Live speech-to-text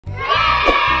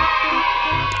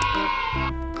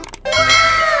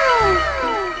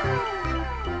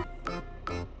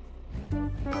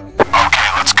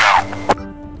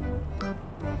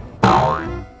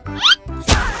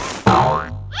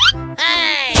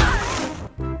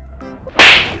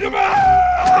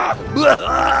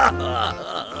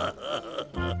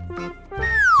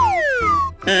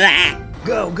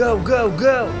Go, go, go,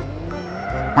 go!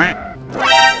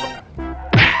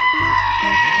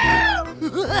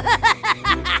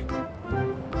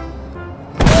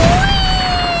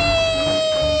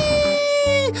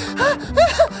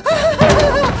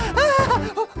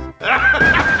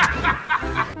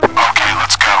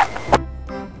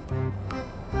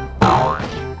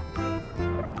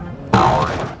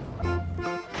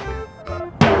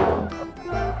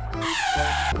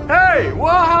 Hey,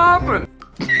 what happened?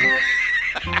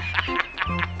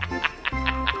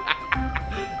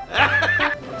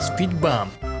 Speed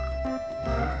bump.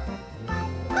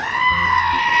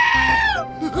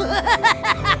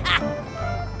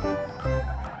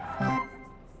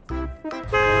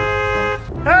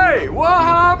 Hey, what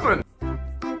happened?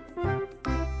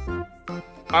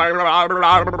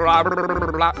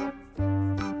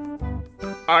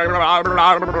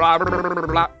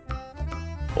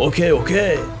 Okay,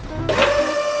 okay.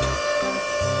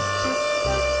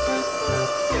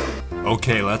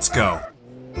 Okay, let's go.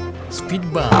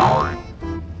 Speed bump.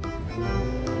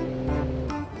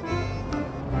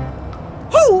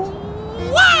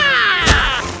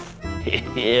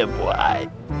 Yeah, boy.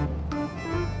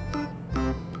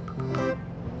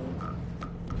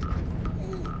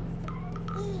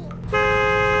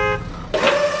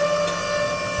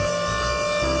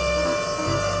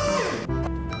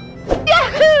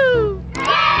 Yahoo!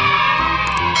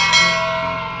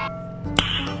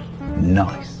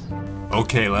 Nice.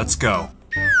 Okay, let's go.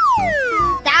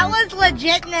 That was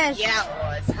legitness. Yeah, it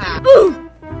was, huh? Ooh.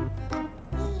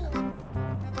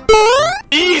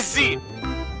 Easy!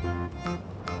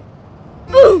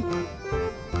 Ooh.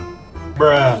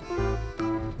 Bruh.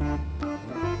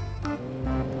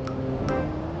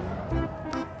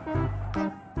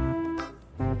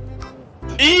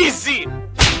 Easy!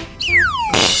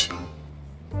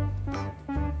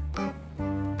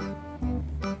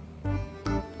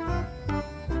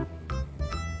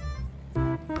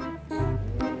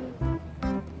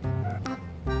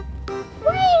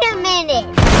 Wait a minute.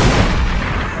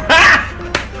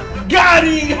 Got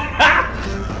him!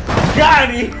 Got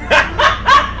him!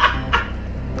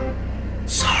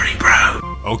 Sorry, bro.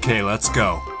 Okay, let's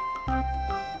go.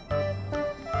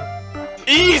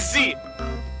 Easy!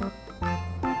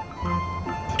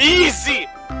 Easy!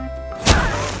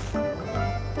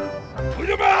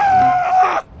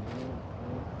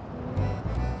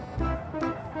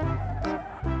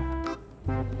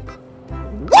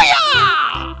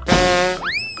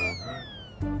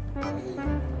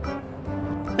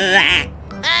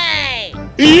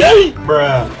 Hey!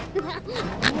 Bruh.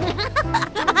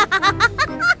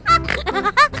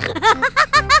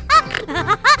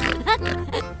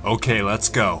 Okay, let's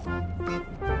go.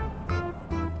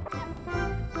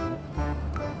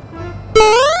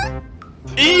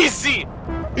 Easy!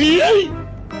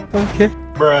 Okay.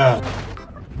 Bruh.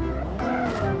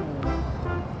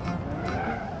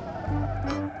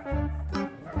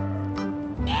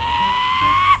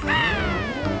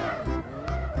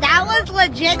 That was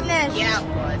legitness. Yeah, it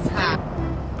was, huh?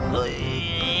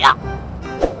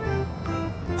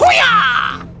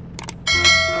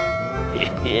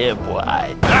 Yeah,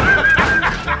 boy.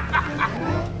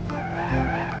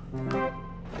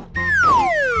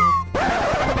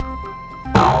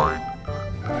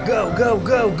 Go, go,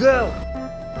 go, go!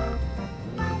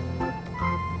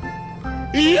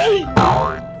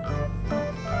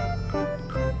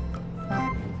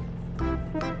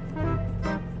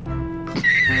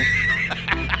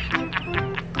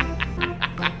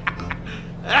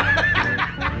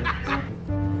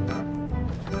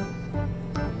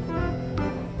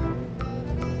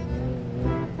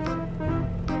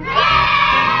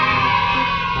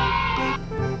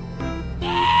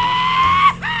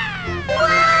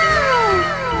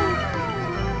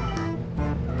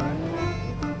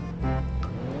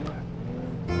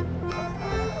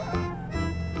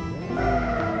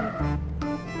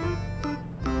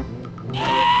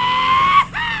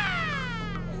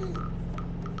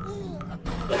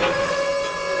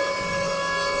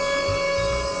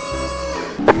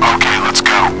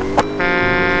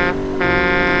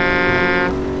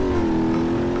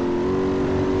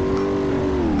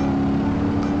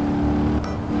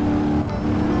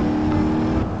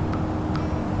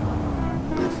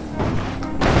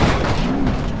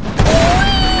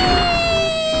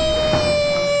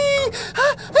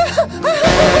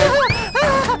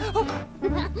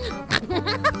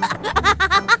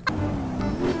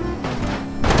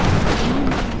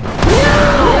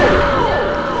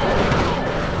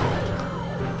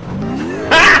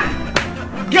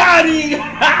 Got him!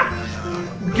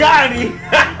 Got him!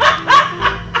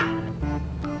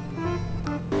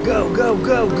 Go, go,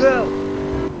 go, go!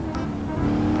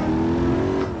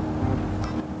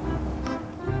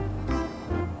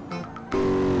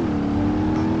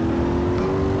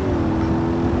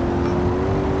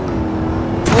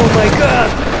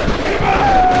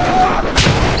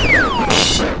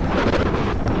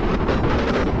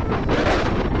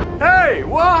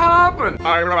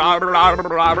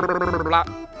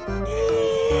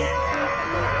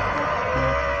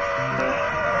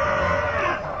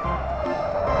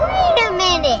 Wait a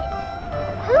minute.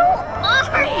 Who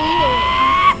are you?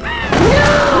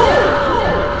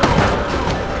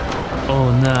 Oh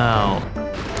no.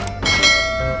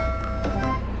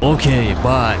 Okay,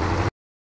 bye.